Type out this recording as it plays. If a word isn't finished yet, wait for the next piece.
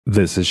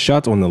This is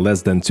shot on a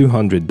less than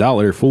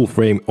 $200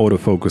 full-frame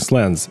autofocus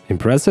lens.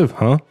 Impressive,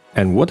 huh?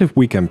 And what if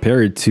we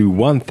compare it to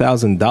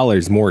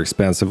 $1,000 more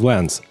expensive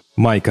lens?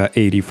 Meike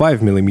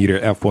 85mm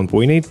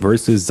f1.8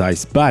 versus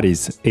Zeiss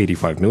Batis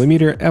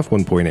 85mm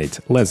f1.8.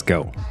 Let's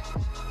go!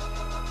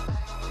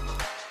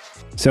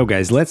 So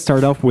guys, let's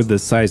start off with the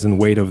size and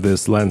weight of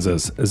these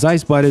lenses.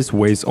 Zeiss Batis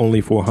weighs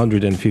only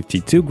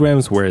 452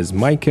 grams, whereas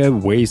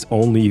Meike weighs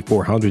only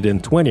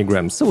 420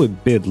 grams, so a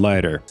bit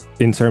lighter.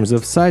 In terms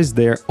of size,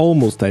 they're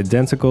almost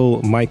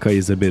identical. Meike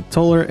is a bit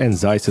taller and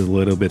Zeiss is a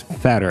little bit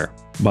fatter.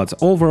 But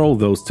overall,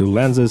 those two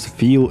lenses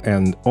feel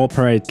and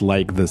operate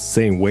like the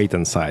same weight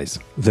and size.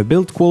 The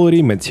build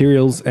quality,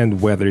 materials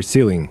and weather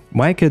sealing.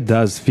 Meike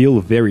does feel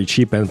very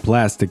cheap and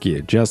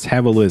plasticky, just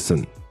have a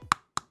listen.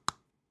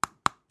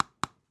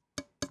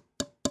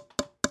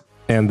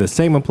 And the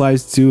same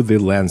applies to the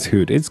lens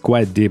hood, it's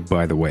quite deep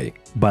by the way.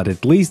 But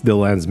at least the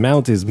lens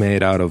mount is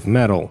made out of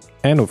metal.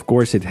 And of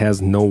course it has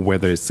no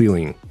weather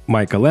sealing.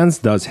 Meike lens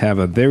does have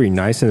a very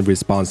nice and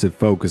responsive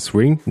focus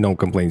ring, no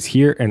complaints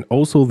here, and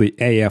also the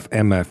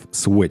AF/MF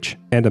switch,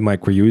 and a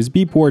micro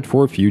USB port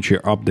for future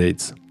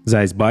updates.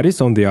 Zeiss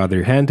Batis, on the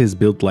other hand, is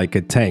built like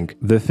a tank.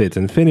 The fit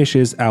and finish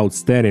is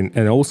outstanding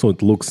and also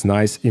it looks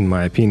nice in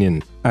my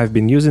opinion. I've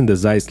been using the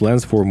Zeiss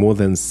lens for more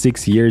than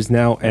 6 years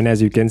now, and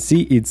as you can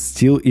see, it's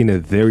still in a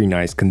very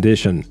nice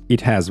condition.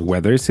 It has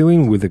weather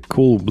sealing with a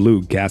cool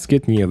blue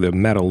gasket near the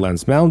metal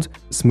lens mount,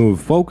 smooth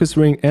focus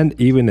ring and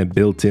even a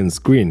built-in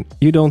screen.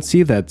 You don't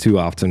see that too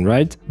often,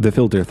 right? The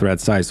filter thread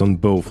size on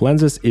both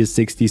lenses is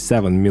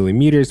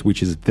 67mm,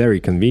 which is very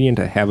convenient.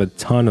 I have a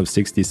ton of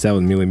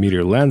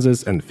 67mm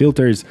lenses and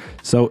filters,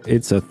 so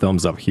it's a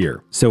thumbs up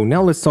here. So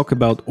now let's talk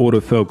about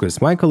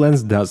autofocus. Meike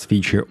lens does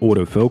feature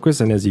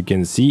autofocus, and as you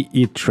can see,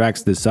 it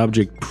tracks the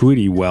subject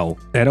pretty well.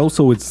 And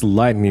also it's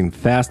lightning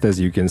fast, as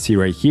you can see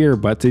right here,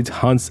 but it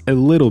hunts a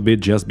little bit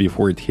just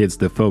before it hits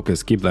the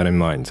focus, keep that in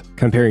mind.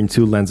 Comparing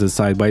two lenses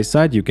side by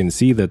side, you can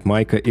see that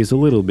Meike is a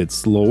little bit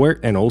slower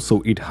and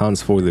also it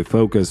hunts for the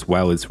focus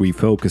while it's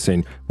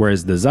refocusing,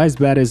 whereas the Zeiss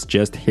Batis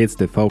just hits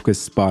the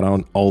focus spot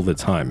on all the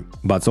time.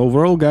 But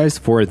overall guys,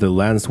 for the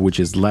lens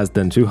which is less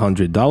than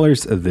 $200,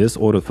 this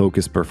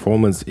autofocus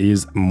performance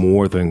is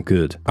more than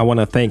good. I want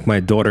to thank my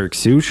daughter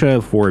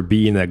Ksusha for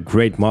being a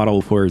great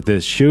model for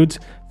this shoot.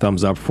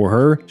 Thumbs up for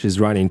her, she's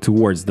running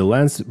towards the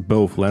lens.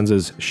 Both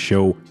lenses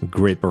show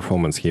great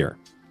performance here.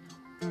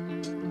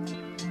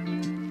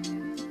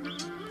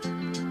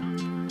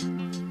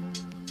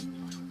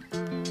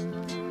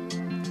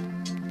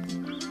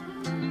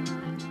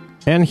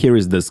 And here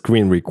is the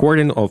screen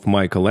recording of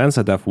Meike lens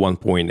at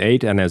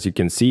f1.8, and as you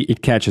can see,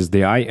 it catches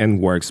the eye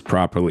and works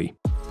properly.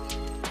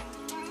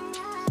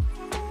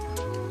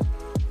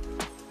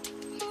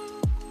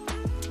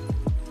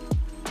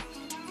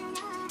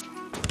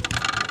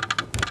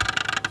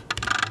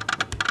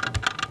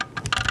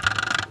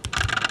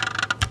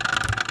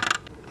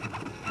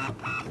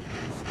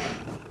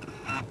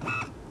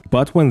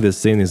 But when the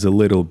scene is a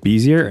little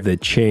busier, the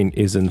chain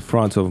is in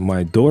front of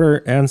my daughter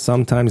and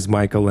sometimes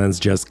Meike lens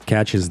just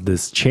catches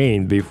this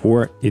chain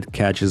before it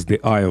catches the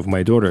eye of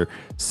my daughter,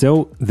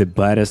 so the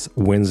Batis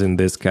wins in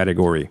this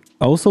category.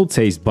 Also,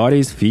 Zeiss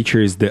Batis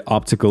features the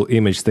optical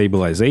image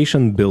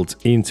stabilization built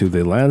into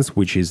the lens,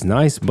 which is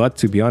nice, but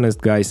to be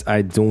honest guys,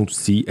 I don't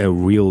see a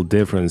real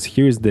difference.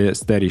 Here's the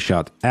steady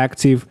shot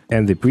active,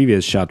 and the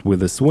previous shot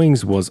with the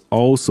swings was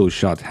also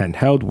shot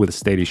handheld with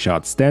steady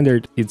shot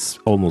standard. It's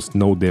almost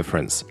no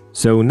difference.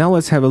 So now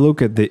let's have a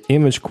look at the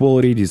image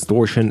quality,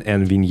 distortion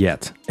and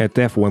vignette. At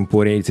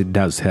f1.8 it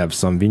does have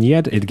some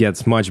vignette, it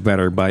gets much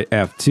better by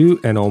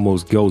f2 and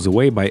almost goes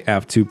away by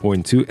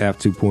f2.2,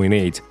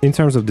 f2.8. In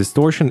terms of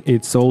distortion,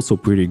 it's also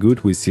pretty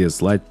good. We see a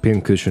slight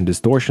pincushion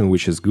distortion,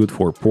 which is good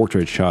for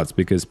portrait shots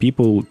because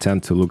people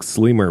tend to look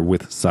slimmer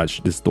with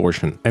such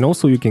distortion. And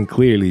also you can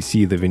clearly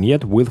see the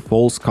vignette with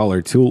false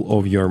color tool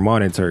of your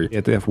monitor.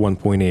 At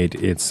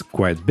f1.8 it's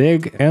quite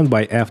big and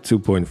by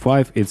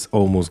f2.5 it's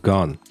almost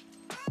gone.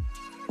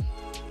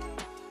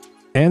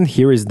 And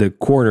here is the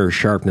corner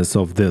sharpness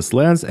of this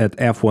lens. At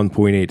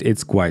f1.8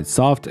 it's quite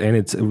soft and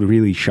it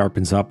really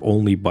sharpens up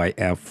only by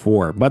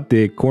f4, but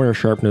the corner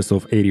sharpness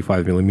of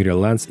 85mm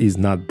lens is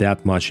not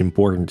that much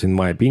important in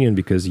my opinion,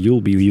 because you'll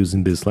be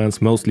using this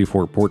lens mostly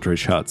for portrait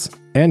shots.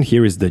 And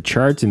here is the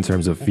chart in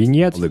terms of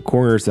vignette. The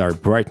corners are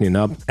brightening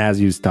up as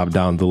you stop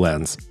down the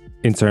lens.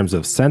 In terms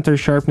of center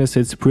sharpness,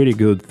 it's pretty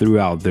good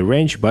throughout the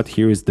range, but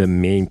here is the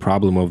main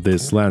problem of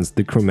this lens,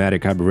 the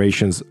chromatic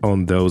aberrations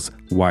on those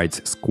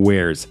white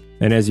squares.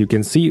 And as you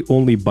can see,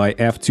 only by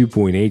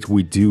f2.8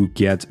 we do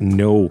get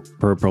no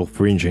purple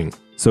fringing.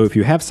 So if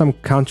you have some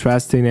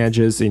contrasting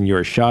edges in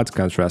your shot,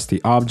 contrasty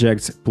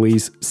objects,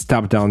 please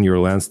stop down your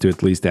lens to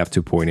at least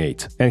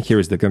f2.8. And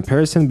here's the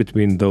comparison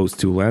between those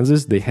two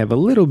lenses. They have a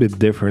little bit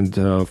different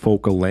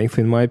focal length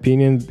in my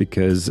opinion,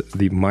 because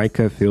the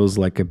Meike feels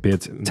like a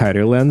bit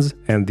tighter lens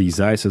and the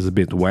Zeiss is a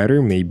bit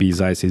wider. Maybe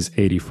Zeiss is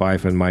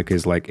 85 and Meike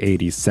is like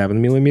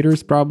 87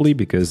 millimeters probably,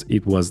 because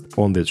it was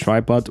on the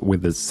tripod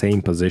with the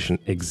same position,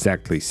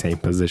 exactly same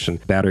position.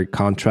 Better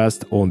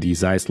contrast on the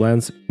Zeiss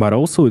lens, but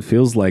also it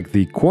feels like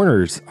the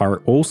corners are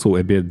also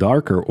a bit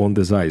darker on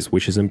the Zeiss,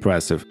 which is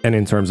impressive. And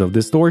in terms of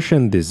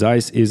distortion, the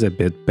Zeiss is a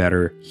bit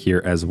better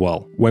here as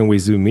well. When we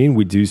zoom in,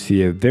 we do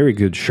see a very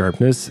good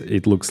sharpness.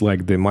 It looks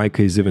like the Meike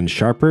is even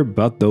sharper,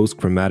 but those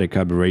chromatic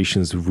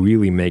aberrations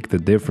really make the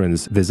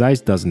difference. The Zeiss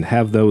doesn't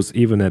have those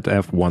even at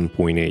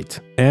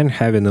f1.8. And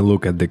having a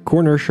look at the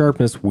corner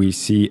sharpness, we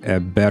see a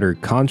better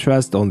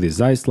contrast on the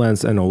Zeiss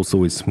lens, and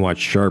also it's much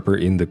sharper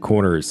in the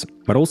corners.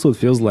 But also it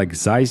feels like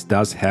Zeiss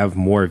does have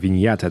more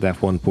vignette at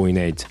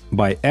f1.8.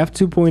 By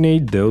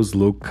f2.8 those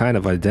look kind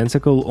of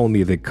identical,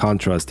 only the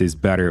contrast is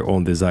better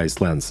on the Zeiss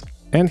lens.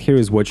 And here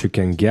is what you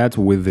can get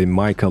with the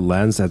Meike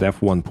lens at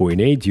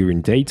f1.8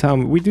 during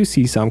daytime. We do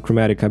see some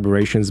chromatic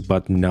aberrations,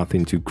 but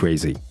nothing too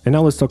crazy. And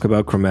now let's talk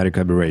about chromatic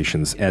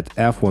aberrations. At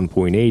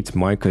f1.8,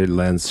 Meike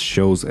lens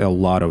shows a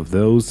lot of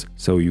those,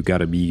 so you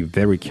gotta be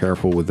very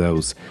careful with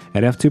those.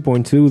 At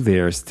f2.2 they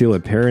are still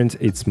apparent.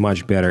 It's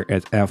much better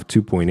at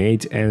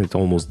f2.8 and it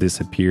almost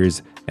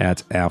disappears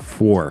at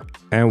f4.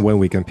 And when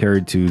we compare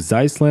it to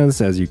Zeiss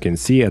lens, as you can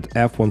see at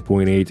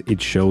f1.8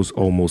 it shows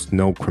almost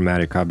no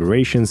chromatic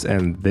aberrations,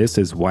 and this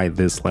is why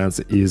this lens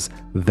is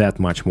that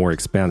much more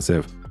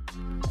expensive.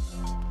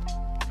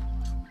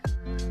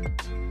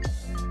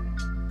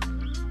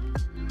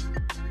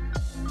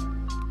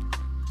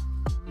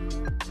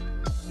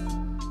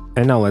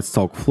 And now let's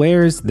talk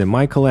flares. The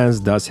Meike lens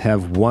does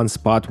have one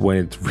spot when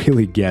it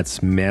really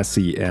gets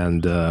messy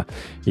and,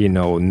 you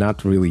know,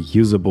 not really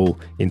usable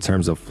in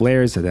terms of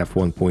flares at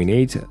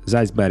f1.8.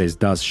 Zeiss Batis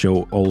does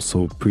show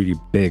also pretty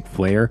big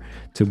flare,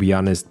 to be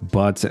honest,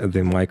 but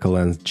the Meike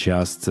lens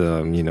just,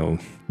 you know,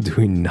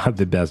 doing not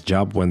the best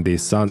job when the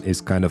sun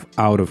is kind of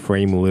out of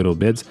frame a little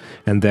bit,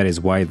 and that is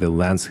why the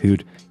lens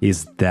hood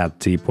is that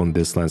deep on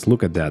this lens.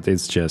 Look at that,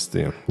 it's just,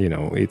 you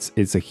know,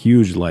 it's a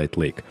huge light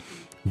leak.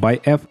 By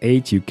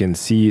f8 you can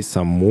see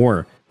some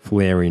more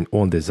flaring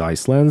on the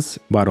Zeiss lens,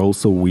 but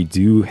also we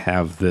do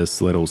have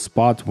this little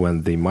spot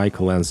when the Meike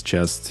lens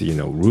just, you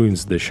know,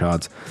 ruins the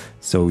shot,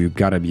 so you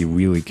gotta be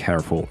really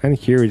careful. And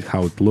here is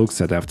how it looks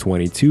at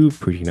f22,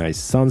 pretty nice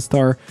sun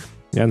star.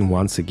 And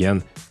once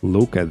again,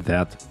 look at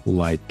that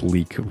light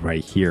leak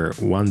right here.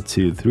 1,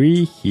 2,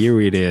 3, here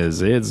it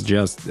is. It's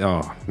just,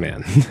 oh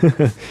man,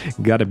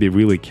 gotta be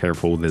really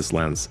careful with this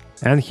lens.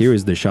 And here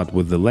is the shot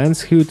with the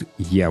lens hood.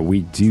 Yeah,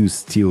 we do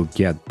still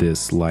get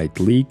this light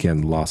leak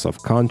and loss of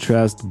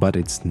contrast, but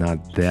it's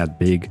not that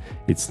big.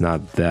 It's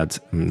not that,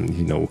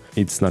 you know,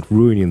 it's not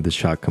ruining the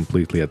shot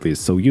completely at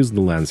least. So use the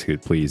lens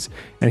hood, please.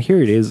 And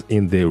here it is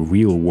in the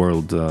real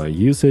world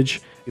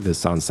usage. The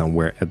sun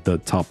somewhere at the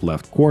top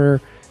left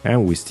corner,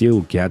 and we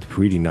still get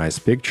pretty nice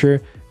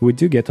picture. We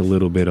do get a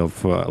little bit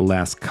of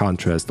less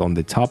contrast on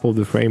the top of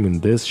the frame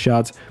in this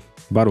shot,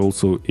 but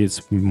also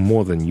it's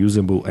more than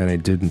usable, and I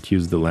didn't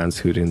use the lens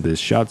hood in this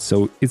shot,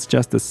 so it's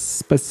just a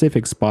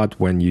specific spot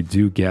when you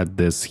do get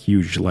this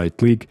huge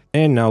light leak.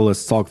 And now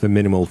let's talk the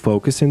minimal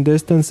focusing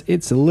distance.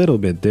 It's a little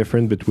bit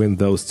different between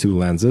those two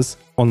lenses.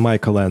 On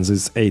Meike lens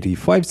is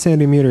 85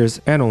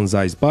 centimeters, and on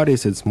Zeiss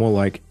Batis it's more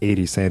like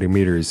 80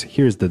 centimeters.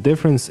 Here's the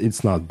difference,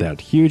 it's not that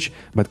huge,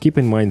 but keep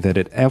in mind that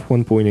at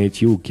f1.8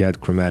 you'll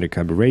get chromatic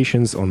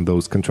aberrations on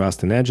those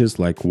contrasting edges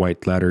like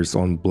white letters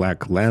on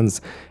black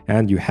lens,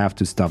 and you have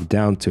to stop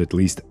down to at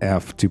least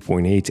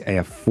f2.8,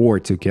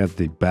 f4 to get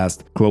the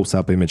best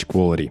close-up image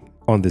quality.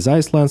 On the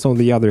Zeiss lens, on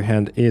the other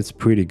hand, it's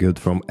pretty good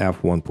from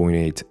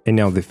f1.8. And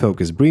now the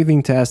focus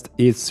breathing test,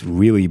 it's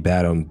really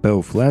bad on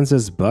both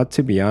lenses, but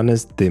to be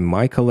honest, the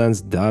Meike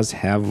lens does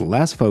have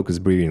less focus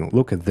breathing.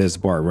 Look at this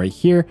bar right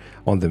here.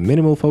 On the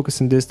minimal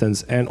focusing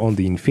distance and on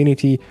the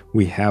infinity,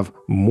 we have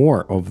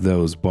more of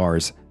those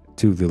bars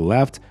to the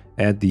left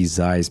at the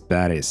Zeiss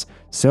Batis.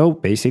 So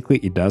basically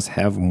it does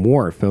have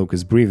more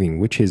focus breathing,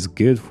 which is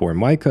good for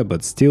Meike,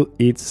 but still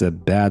it's a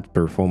bad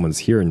performance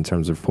here in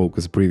terms of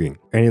focus breathing.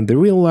 And in the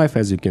real life,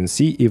 as you can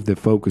see, if the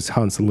focus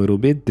hunts a little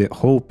bit, the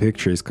whole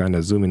picture is kind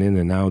of zooming in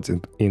and out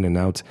and in and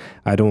out.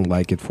 I don't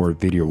like it for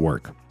video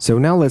work. So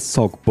now let's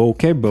talk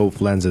bokeh.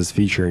 Both lenses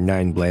feature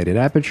 9-bladed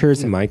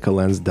apertures. Meike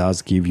lens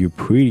does give you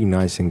pretty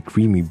nice and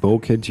creamy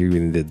bokeh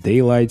during the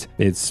daylight.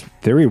 It's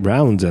very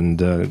round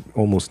and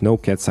almost no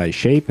cat's eye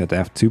shape. At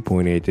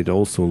f2.8 it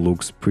also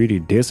looks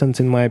pretty decent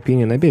in my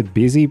opinion, a bit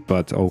busy,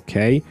 but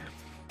okay.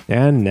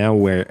 And now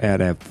we're at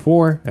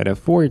f4. At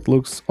f4 it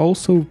looks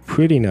also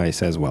pretty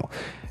nice as well.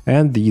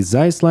 And the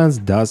Zeiss lens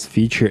does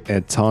feature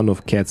a ton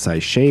of cat's eye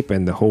shape,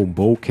 and the whole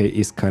bokeh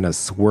is kinda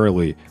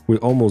swirly. We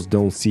almost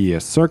don't see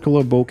a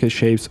circular bokeh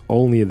shapes,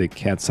 only the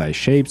cat's eye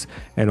shapes,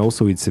 and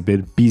also it's a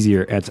bit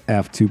busier at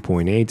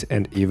f2.8,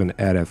 and even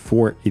at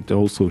f4 it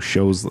also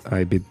shows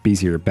a bit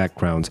busier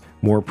background,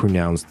 more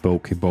pronounced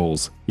bokeh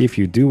balls. If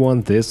you do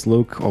want this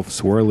look of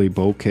swirly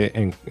bokeh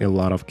and a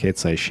lot of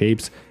cat's eye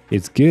shapes,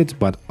 it's good,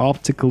 but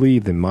optically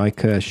the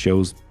Meike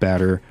shows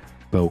better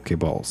bokeh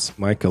balls.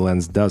 Meike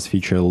lens does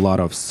feature a lot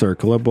of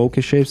circular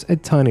bokeh shapes, a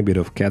tiny bit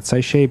of cat's eye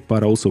shape,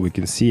 but also we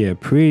can see a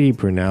pretty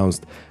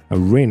pronounced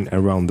ring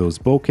around those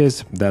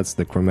bokehs. That's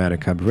the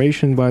chromatic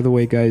aberration, by the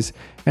way, guys.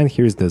 And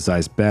here's the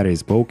Zeiss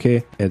Batis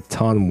bokeh, a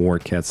ton more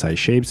cat's eye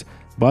shapes,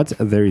 but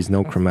there is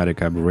no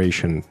chromatic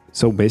aberration,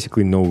 so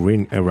basically no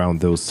ring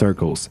around those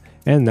circles.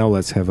 And now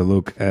let's have a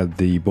look at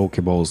the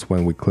bokeh balls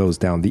when we close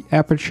down the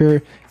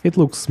aperture. It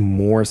looks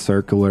more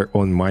circular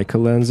on Meike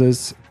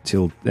lenses.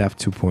 Till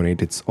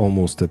f2.8 it's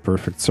almost a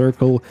perfect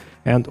circle,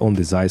 and on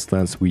the Zeiss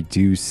lens we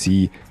do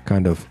see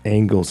kind of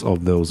angles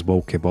of those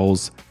bokeh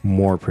balls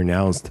more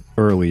pronounced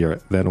earlier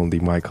than on the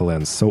Meike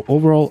lens. So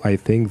overall I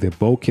think the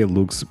bokeh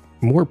looks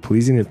more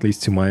pleasing, at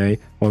least to my eye,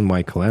 on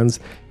Meike lens.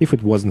 If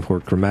it wasn't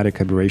for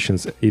chromatic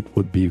aberrations it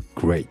would be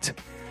great.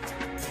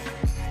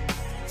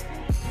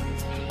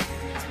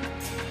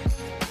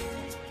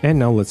 And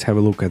now let's have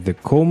a look at the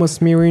coma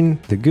smearing.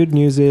 The good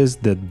news is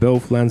that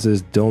both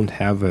lenses don't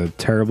have a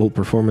terrible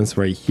performance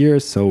right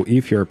here, so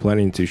if you're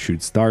planning to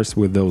shoot stars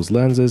with those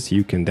lenses,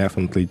 you can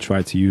definitely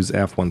try to use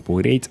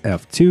f1.8,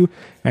 f2,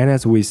 and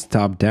as we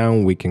stop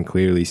down we can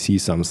clearly see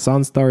some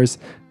sun stars,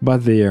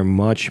 but they are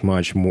much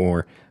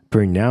more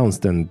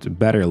pronounced and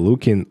better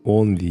looking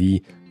on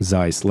the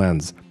Zeiss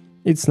lens.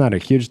 It's not a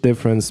huge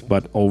difference,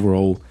 but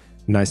overall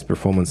nice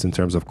performance in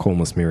terms of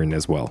coma smearing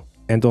as well.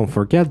 And don't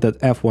forget that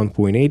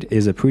f1.8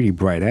 is a pretty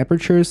bright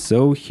aperture,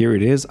 so here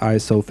it is,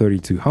 ISO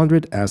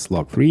 3200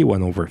 s-log3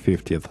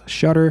 1/50th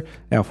shutter,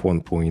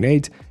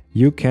 f1.8.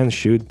 You can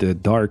shoot the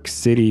dark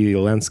city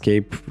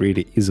landscape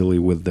pretty easily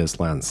with this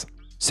lens.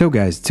 So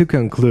guys, to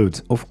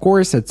conclude, of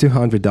course a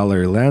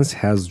 $200 lens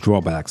has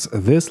drawbacks.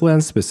 This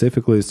lens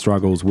specifically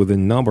struggles with a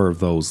number of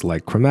those,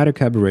 like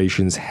chromatic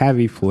aberrations,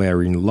 heavy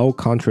flaring, low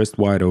contrast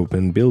wide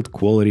open, build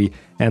quality,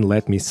 and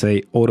let me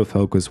say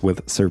autofocus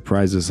with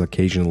surprises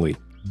occasionally.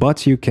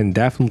 But you can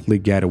definitely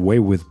get away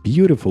with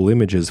beautiful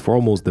images for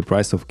almost the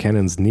price of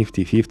Canon's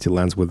nifty 50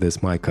 lens with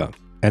this Meike.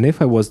 And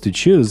if I was to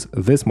choose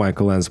this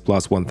Meike lens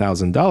plus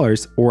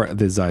 $1,000 or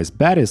the Zeiss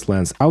Batis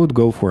lens, I would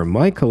go for a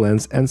Meike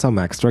lens and some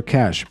extra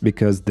cash,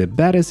 because the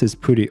Batis is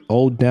pretty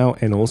old now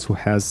and also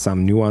has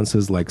some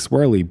nuances like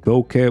swirly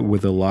bokeh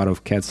with a lot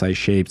of cat's eye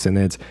shapes in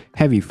it,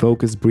 heavy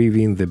focus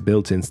breathing, the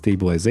built-in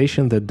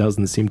stabilization that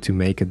doesn't seem to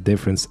make a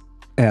difference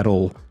at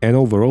all. And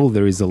overall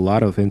there is a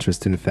lot of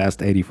interest in fast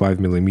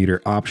 85mm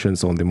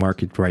options on the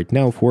market right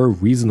now for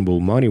reasonable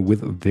money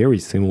with very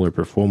similar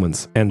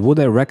performance. And would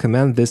I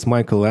recommend this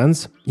Meike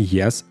lens?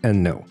 Yes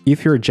and no.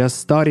 If you're just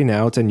starting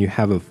out and you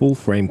have a full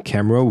frame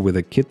camera with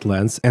a kit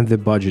lens and the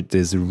budget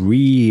is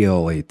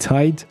really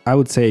tight, I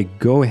would say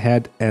go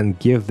ahead and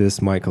give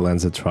this Meike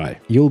lens a try.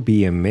 You'll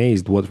be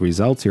amazed what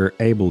results you're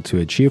able to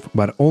achieve,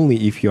 but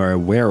only if you are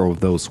aware of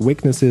those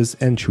weaknesses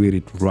and treat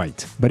it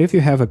right. But if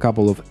you have a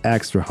couple of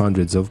extra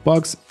hundreds of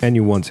bucks and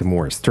you want a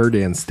more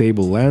sturdy and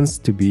stable lens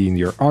to be in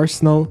your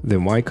arsenal, the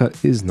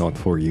Meike is not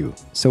for you.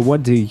 So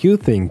what do you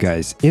think,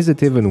 guys? Is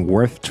it even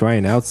worth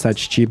trying out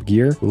such cheap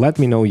gear? Let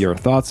me know your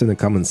thoughts in the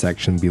comment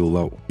section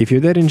below. If you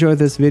did enjoy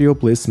this video,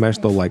 please smash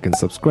the like and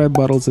subscribe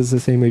buttons as the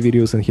same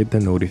videos and hit the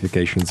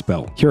notifications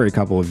bell. Here are a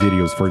couple of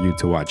videos for you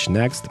to watch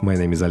next. My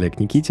name is Oleg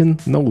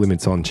Nikitin, no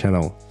limits on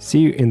channel. See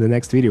you in the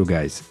next video,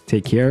 guys.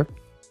 Take care,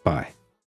 bye.